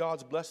reach of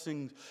God's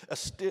blessings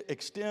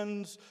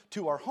extends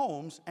to our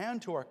homes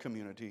and to our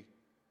community.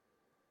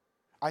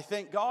 I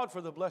thank God for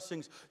the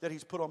blessings that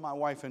He's put on my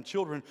wife and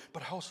children,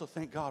 but I also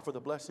thank God for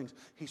the blessings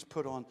He's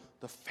put on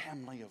the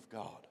family of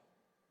God.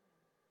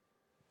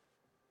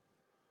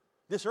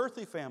 This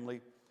earthly family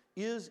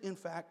is, in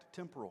fact,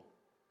 temporal,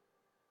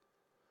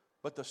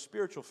 but the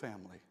spiritual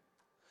family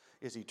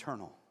is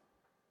eternal.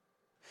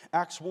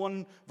 Acts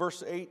 1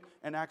 verse 8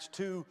 and Acts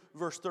 2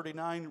 verse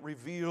 39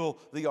 reveal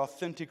the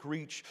authentic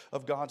reach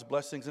of God's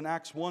blessings. In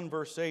Acts 1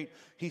 verse 8,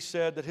 he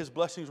said that his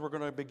blessings were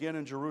going to begin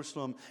in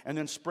Jerusalem and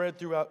then spread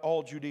throughout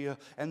all Judea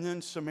and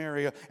then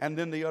Samaria and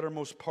then the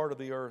uttermost part of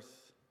the earth.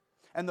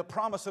 And the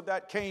promise of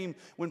that came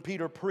when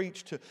Peter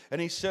preached, and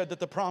he said that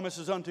the promise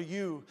is unto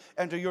you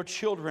and to your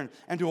children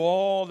and to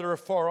all that are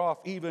far off,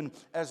 even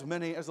as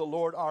many as the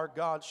Lord our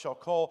God shall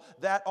call.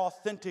 That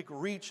authentic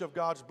reach of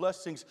God's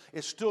blessings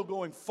is still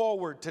going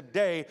forward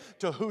today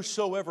to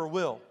whosoever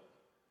will.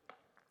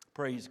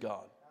 Praise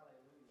God.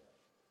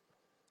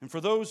 And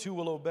for those who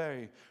will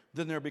obey,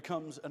 then there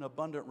becomes an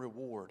abundant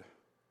reward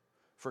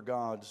for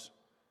God's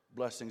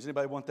blessings.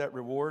 Anybody want that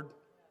reward?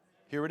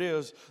 Here it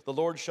is. The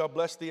Lord shall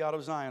bless thee out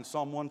of Zion.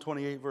 Psalm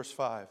 128 verse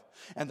 5.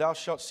 And thou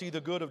shalt see the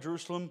good of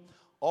Jerusalem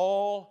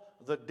all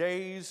the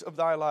days of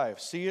thy life.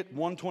 See it?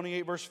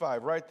 128 verse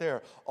 5 right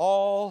there.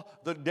 All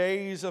the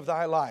days of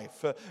thy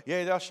life.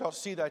 Yea, thou shalt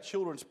see thy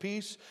children's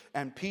peace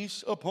and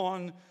peace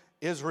upon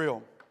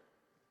Israel.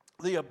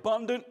 The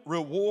abundant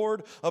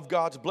reward of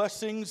God's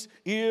blessings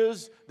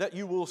is that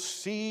you will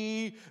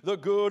see the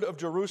good of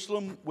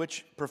Jerusalem,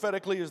 which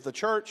prophetically is the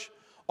church,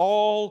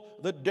 all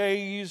the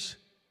days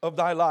of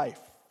thy life.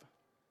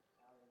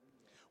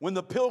 When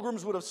the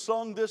pilgrims would have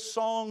sung this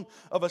song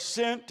of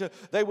ascent,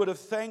 they would have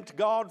thanked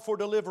God for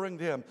delivering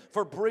them,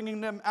 for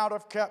bringing them out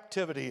of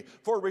captivity,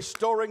 for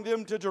restoring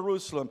them to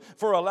Jerusalem,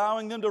 for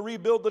allowing them to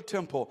rebuild the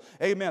temple.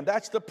 Amen.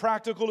 That's the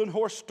practical and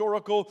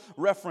historical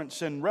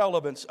reference and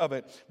relevance of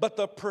it. But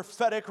the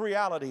prophetic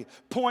reality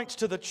points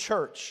to the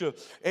church.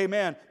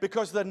 Amen.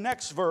 Because the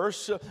next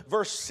verse,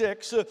 verse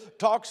 6,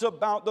 talks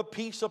about the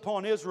peace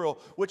upon Israel,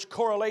 which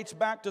correlates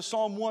back to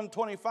Psalm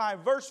 125,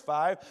 verse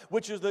 5,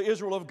 which is the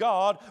Israel of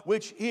God,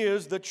 which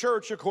is the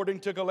church according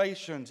to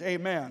Galatians.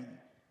 Amen.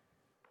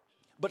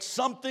 But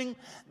something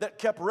that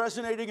kept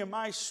resonating in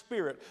my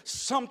spirit,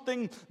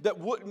 something that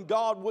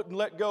God wouldn't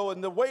let go.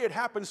 And the way it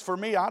happens for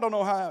me, I don't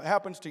know how it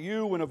happens to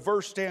you when a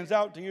verse stands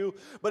out to you,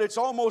 but it's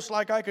almost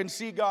like I can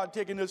see God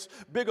taking this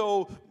big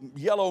old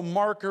yellow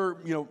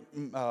marker,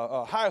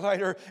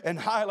 highlighter, and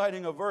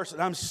highlighting a verse.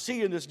 And I'm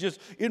seeing this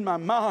just in my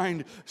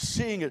mind,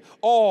 seeing it.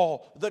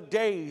 All the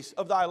days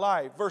of thy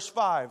life. Verse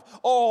 5.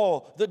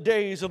 All the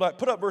days of life.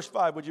 Put up verse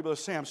 5, would you, Brother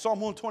Sam?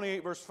 Psalm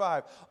 128, verse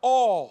 5.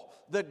 All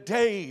the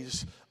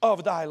days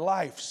of thy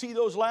life. See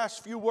those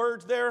last few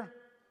words there?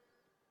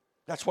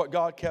 That's what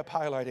God kept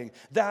highlighting.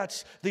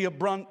 That's the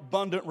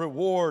abundant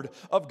reward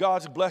of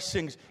God's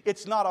blessings.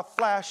 It's not a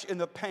flash in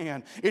the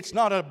pan. It's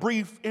not a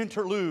brief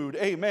interlude,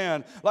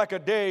 amen, like a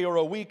day or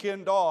a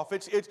weekend off.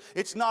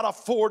 It's not a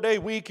 4-day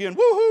weekend,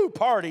 woohoo,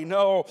 party.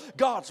 No,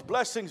 God's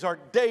blessings are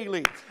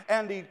daily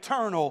and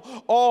eternal,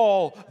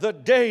 all the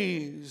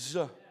days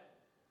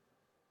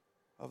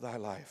of thy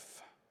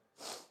life.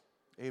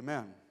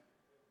 Amen.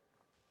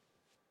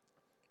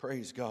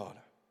 Praise God.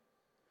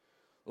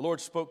 The Lord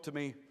spoke to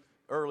me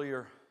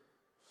earlier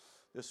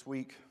this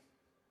week,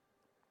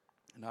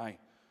 and I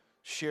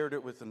shared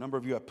it with a number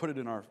of you. I put it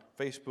in our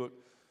Facebook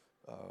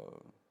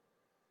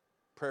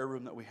prayer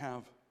room that we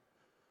have.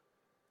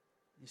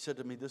 He said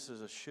to me, this is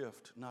a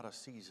shift, not a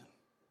season.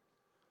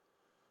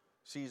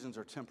 Seasons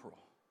are temporal.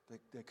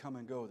 They come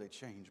and go, they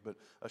change, but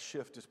a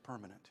shift is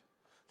permanent.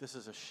 This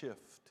is a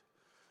shift,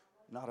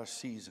 not a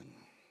season.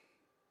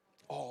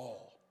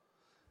 All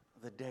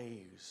the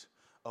days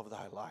of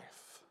thy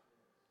life.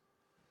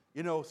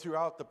 You know,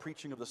 throughout the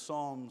preaching of the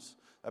Psalms,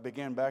 I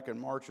began back in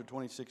March of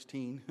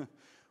 2016,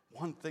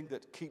 one thing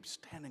that keeps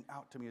standing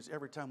out to me is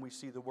every time we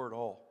see the word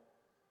all.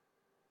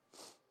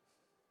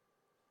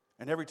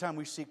 And every time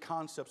we see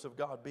concepts of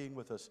God being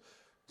with us.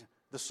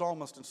 The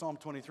psalmist in Psalm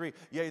 23,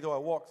 yea, though I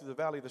walk through the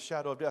valley of the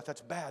shadow of death,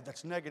 that's bad,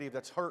 that's negative,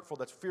 that's hurtful,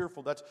 that's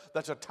fearful,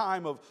 that's a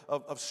time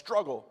of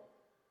struggle.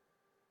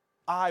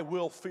 I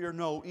will fear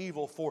no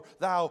evil, for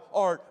thou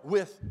art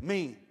with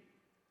me.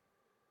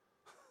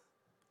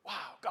 Wow,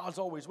 God's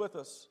always with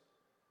us,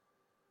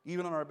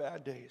 even on our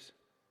bad days.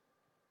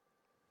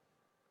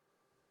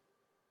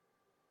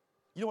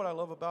 You know what I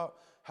love about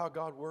how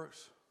God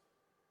works?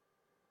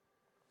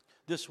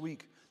 This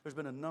week, there's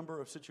been a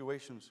number of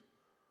situations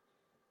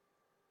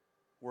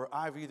where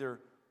I've either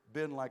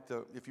been like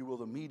the, if you will,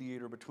 the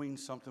mediator between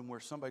something where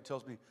somebody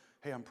tells me,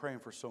 hey, I'm praying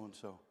for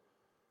so-and-so,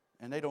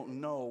 and they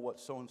don't know what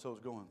so-and-so is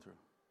going through.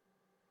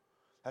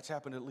 That's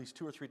happened at least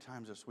 2 or 3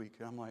 times this week,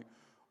 and I'm like,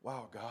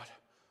 wow, God.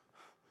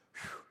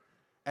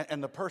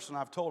 And the person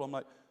I've told, I'm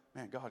like,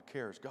 man, God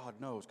cares.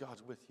 God knows.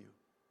 God's with you.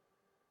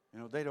 You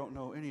know, they don't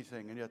know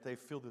anything, and yet they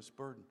feel this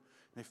burden.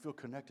 They feel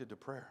connected to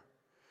prayer.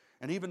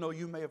 And even though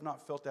you may have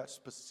not felt that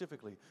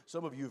specifically,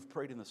 some of you have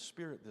prayed in the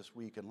Spirit this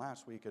week and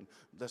last week and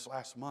this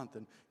last month,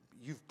 and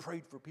you've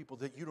prayed for people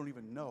that you don't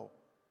even know.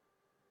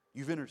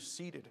 You've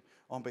interceded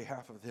on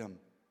behalf of them.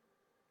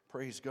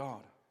 Praise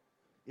God.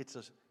 It's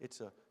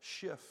a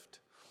shift,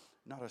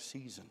 not a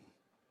season.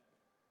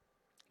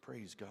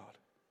 Praise God.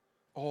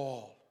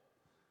 All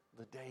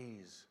the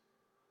days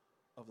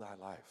of thy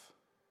life.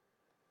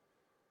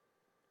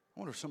 I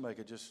wonder if somebody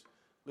could just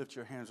lift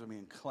your hands with me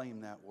and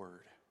claim that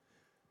word.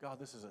 God,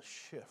 this is a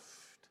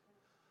shift,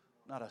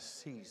 not a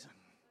season.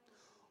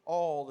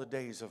 All the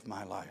days of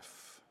my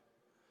life.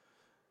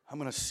 I'm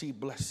going to see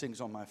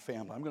blessings on my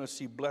family. I'm going to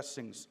see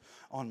blessings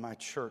on my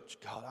church.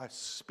 God, I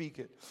speak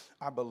it.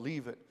 I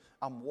believe it.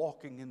 I'm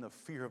walking in the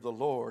fear of the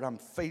Lord. I'm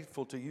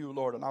faithful to you,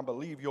 Lord, and I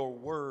believe your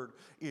word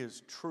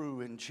is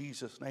true in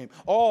Jesus' name.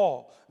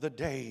 All the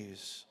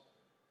days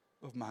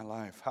of my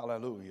life.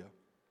 Hallelujah.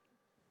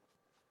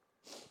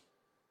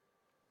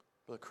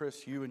 Brother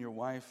Chris, you and your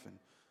wife, and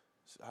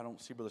I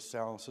don't see Brother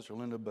Sal and Sister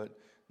Linda, but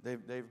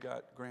they've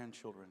got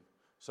grandchildren.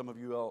 Some of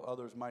you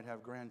others might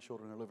have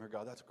grandchildren that live here.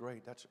 God, that's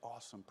great. That's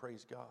awesome.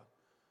 Praise God.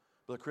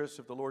 Brother Chris,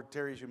 if the Lord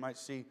tarries, you might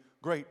see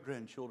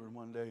great-grandchildren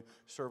one day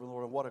serving the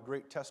Lord. And what a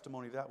great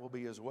testimony that will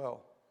be as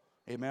well.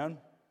 Amen?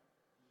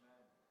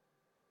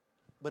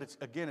 But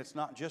it's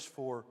not just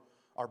for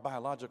our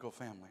biological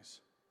families.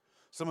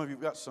 Some of you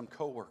got some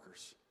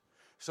coworkers.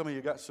 Some of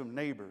you got some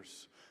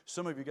neighbors.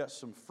 Some of you got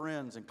some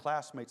friends and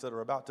classmates that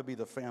are about to be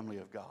the family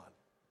of God.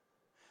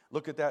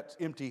 Look at that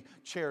empty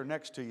chair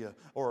next to you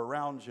or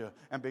around you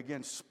and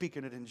begin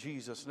speaking it in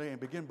Jesus' name.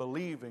 Begin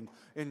believing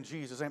in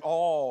Jesus' name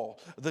all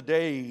the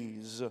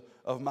days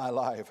of my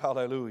life.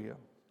 Hallelujah.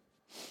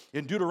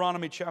 In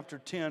Deuteronomy chapter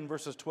 10,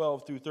 verses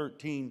 12 through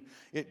 13,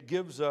 it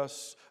gives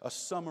us a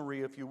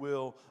summary, if you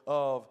will,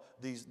 of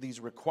these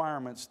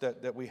requirements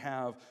that we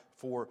have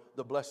for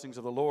the blessings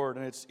of the Lord.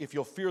 And it's, if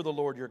you'll fear the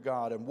Lord your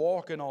God and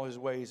walk in all his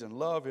ways and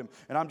love him.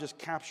 And I'm just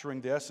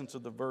capturing the essence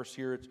of the verse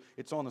here.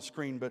 It's on the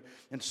screen. But,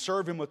 and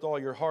serve him with all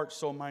your heart,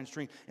 soul, mind,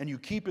 strength. And you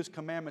keep his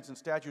commandments and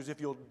statutes. If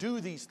you'll do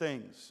these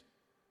things,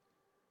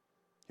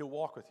 he'll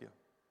walk with you.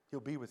 He'll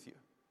be with you.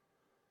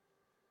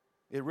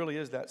 It really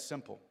is that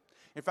simple.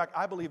 In fact,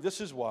 I believe this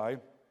is why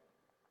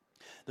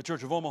the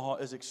Church of Omaha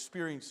is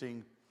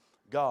experiencing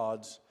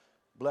God's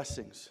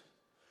blessings.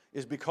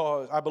 Is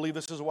because I believe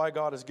this is why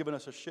God has given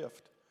us a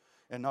shift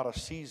and not a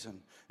season.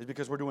 Is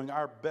because we're doing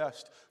our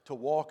best to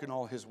walk in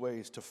all his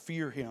ways, to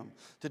fear him,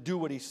 to do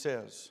what he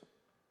says.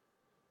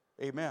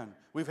 Amen.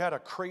 We've had a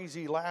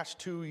crazy last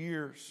 2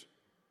 years.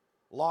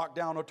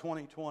 Lockdown of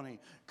 2020,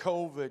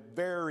 COVID,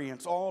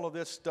 variants, all of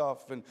this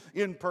stuff, and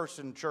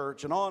in-person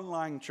church and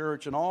online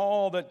church and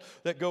all that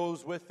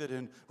goes with it,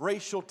 and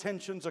racial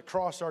tensions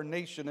across our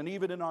nation and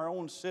even in our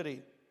own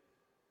city.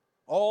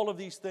 All of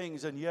these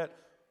things, and yet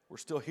we're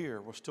still here.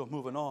 We're still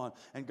moving on.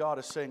 And God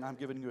is saying, I'm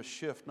giving you a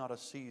shift, not a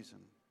season.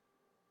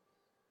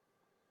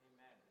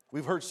 Amen.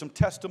 We've heard some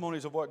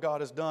testimonies of what God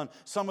has done.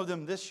 Some of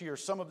them this year,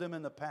 some of them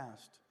in the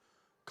past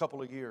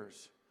couple of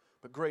years.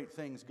 But great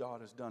things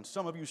God has done.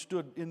 Some of you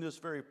stood in this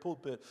very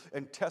pulpit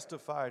and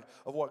testified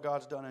of what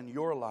God's done in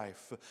your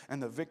life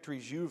and the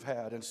victories you've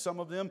had. And some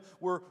of them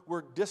were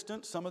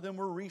distant. Some of them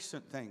were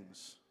recent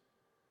things.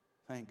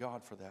 Thank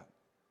God for that.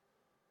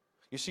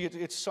 You see,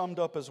 it's summed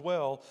up as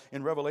well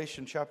in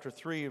Revelation chapter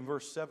 3 and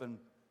verse 7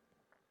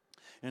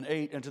 and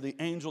 8. And to the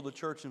angel of the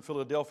church in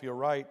Philadelphia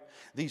write,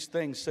 these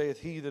things saith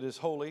he that is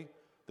holy,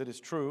 that is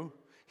true,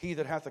 he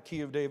that hath the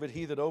key of David,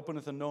 he that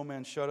openeth and no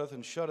man shutteth,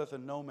 and shutteth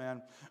and no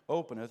man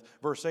openeth.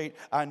 Verse 8,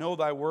 I know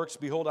thy works,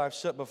 behold, I have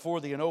set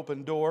before thee an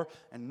open door,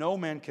 and no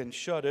man can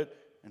shut it.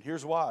 And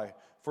here's why,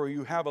 for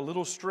you have a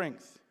little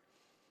strength.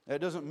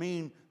 That doesn't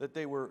mean that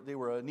they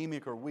were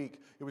anemic or weak.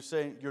 It was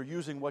saying you're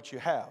using what you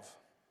have.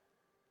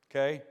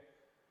 Okay?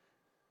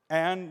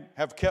 And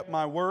have kept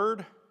my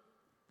word,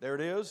 there it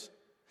is,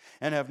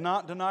 and have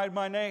not denied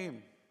my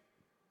name.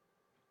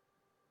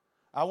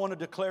 I want to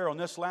declare on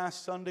this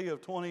last Sunday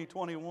of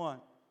 2021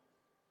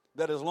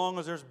 that as long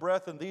as there's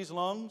breath in these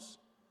lungs,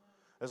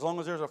 as long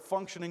as there's a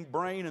functioning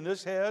brain in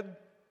this head,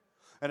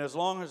 and as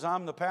long as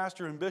I'm the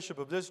pastor and bishop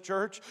of this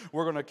church,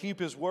 we're going to keep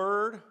his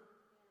word.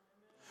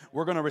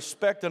 We're going to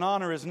respect and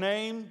honor his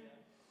name.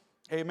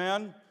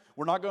 Amen.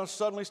 We're not going to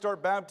suddenly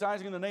start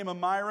baptizing in the name of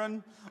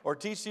Myron or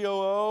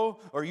TCOO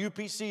or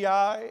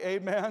UPCI.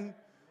 Amen.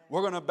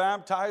 We're going to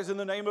baptize in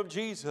the name of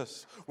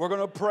Jesus. We're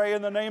going to pray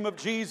in the name of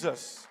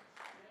Jesus.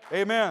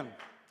 Amen.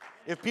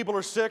 If people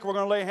are sick, we're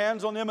going to lay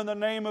hands on them in the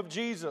name of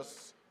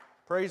Jesus.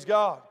 Praise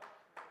God.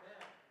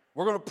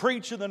 We're going to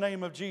preach in the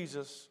name of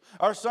Jesus.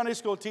 Our Sunday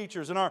school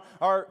teachers and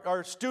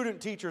our student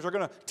teachers are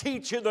going to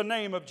teach in the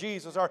name of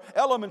Jesus. Our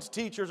elements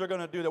teachers are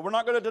going to do that. We're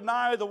not going to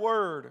deny the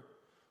word.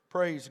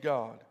 Praise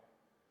God.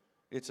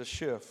 It's a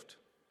shift,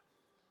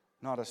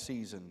 not a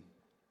season.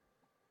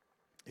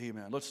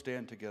 Amen. Let's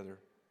stand together.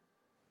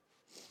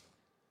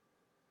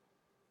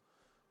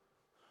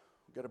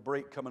 We've got a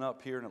break coming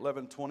up here, and at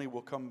 11:20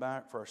 we'll come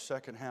back for our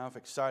second half.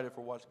 Excited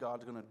for what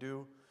God's going to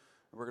do.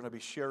 We're going to be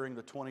sharing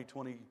the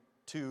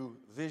 2022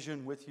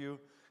 vision with you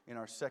in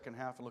our second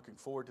half. I'm looking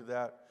forward to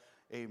that.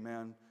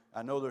 Amen.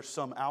 I know there's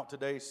some out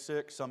today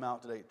sick, some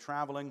out today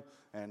traveling,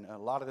 and a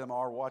lot of them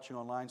are watching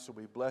online, so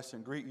we bless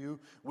and greet you.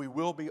 We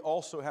will be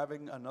also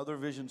having another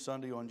Vision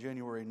Sunday on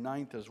January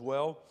 9th as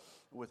well,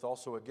 with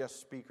also a guest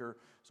speaker,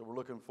 so we're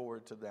looking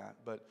forward to that.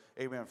 But,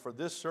 amen, for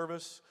this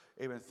service,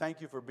 amen, thank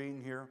you for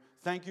being here.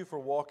 Thank you for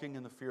walking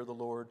in the fear of the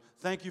Lord.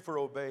 Thank you for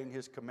obeying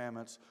His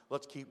commandments.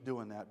 Let's keep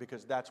doing that,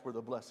 because that's where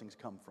the blessings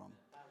come from.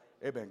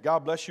 Amen. God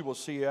bless you. We'll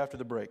see you after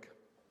the break.